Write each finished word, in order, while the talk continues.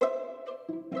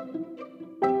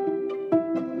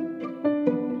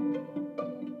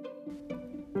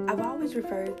always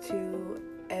refer to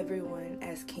everyone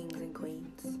as kings and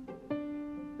queens.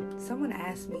 Someone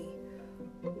asked me,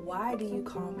 why do you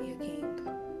call me a king?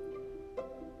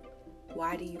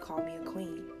 Why do you call me a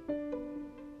queen?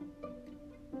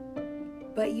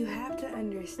 But you have to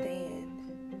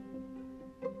understand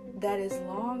that as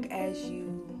long as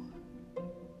you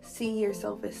see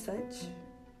yourself as such,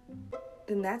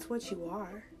 then that's what you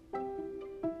are.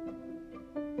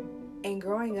 And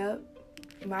growing up,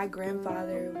 my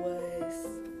grandfather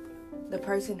was the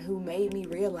person who made me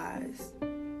realize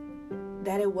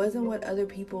that it wasn't what other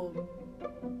people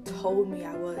told me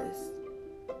I was.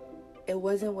 It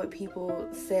wasn't what people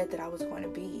said that I was going to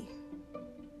be.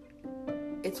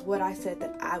 It's what I said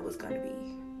that I was going to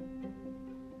be.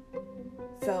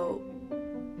 So,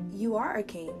 you are a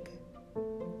king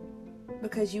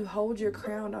because you hold your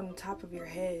crown on the top of your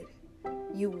head.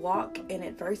 You walk in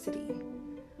adversity.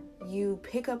 You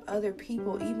pick up other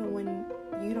people even when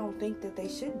you don't think that they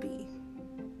should be.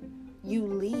 You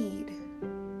lead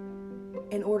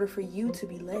in order for you to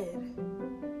be led.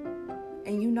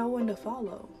 And you know when to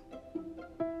follow.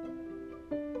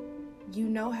 You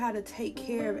know how to take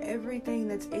care of everything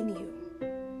that's in you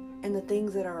and the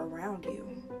things that are around you.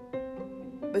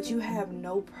 But you have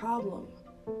no problem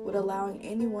with allowing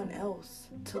anyone else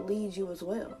to lead you as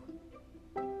well.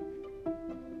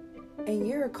 And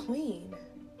you're a queen.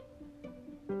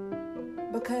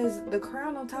 Because the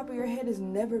crown on top of your head is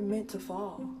never meant to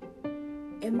fall.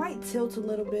 It might tilt a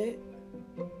little bit.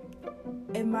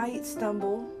 It might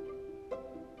stumble.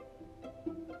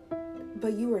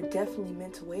 But you are definitely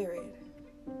meant to wear it.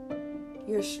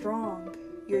 You're strong.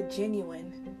 You're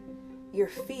genuine. You're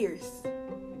fierce.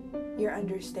 You're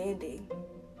understanding.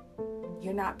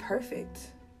 You're not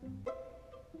perfect.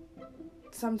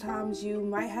 Sometimes you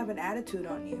might have an attitude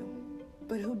on you,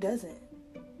 but who doesn't?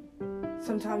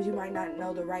 Sometimes you might not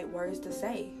know the right words to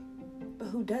say, but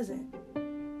who doesn't?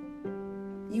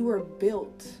 You were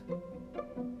built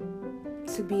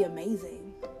to be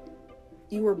amazing.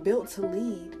 You were built to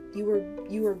lead.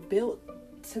 You were built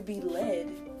to be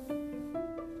led.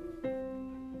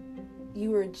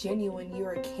 You are genuine. You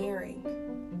are caring.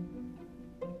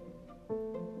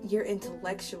 You're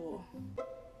intellectual.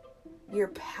 You're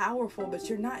powerful, but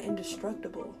you're not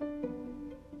indestructible.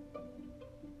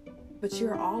 But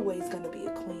you're always going to be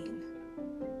a queen.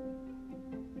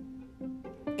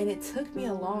 And it took me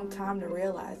a long time to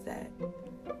realize that.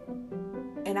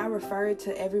 And I referred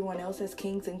to everyone else as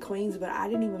kings and queens, but I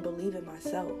didn't even believe it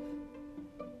myself.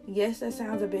 Yes, that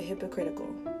sounds a bit hypocritical.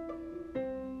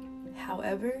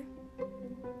 However,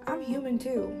 I'm human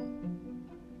too.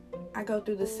 I go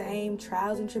through the same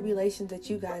trials and tribulations that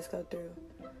you guys go through.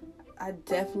 I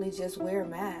definitely just wear a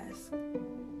mask.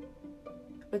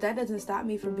 But that doesn't stop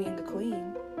me from being a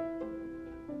queen.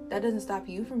 That doesn't stop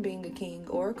you from being a king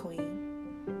or a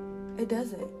queen. It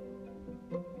doesn't.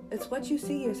 It's what you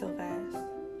see yourself as.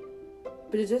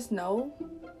 But to just know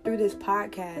through this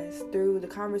podcast, through the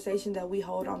conversation that we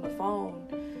hold on the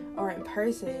phone or in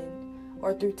person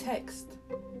or through text,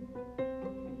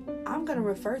 I'm going to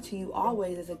refer to you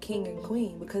always as a king and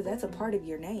queen because that's a part of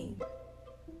your name.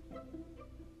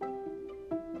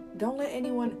 Don't let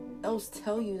anyone else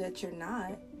tell you that you're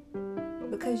not,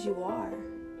 because you are.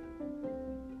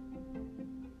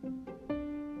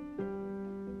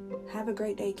 Have a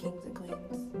great day, kings and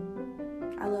queens.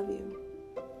 I love you.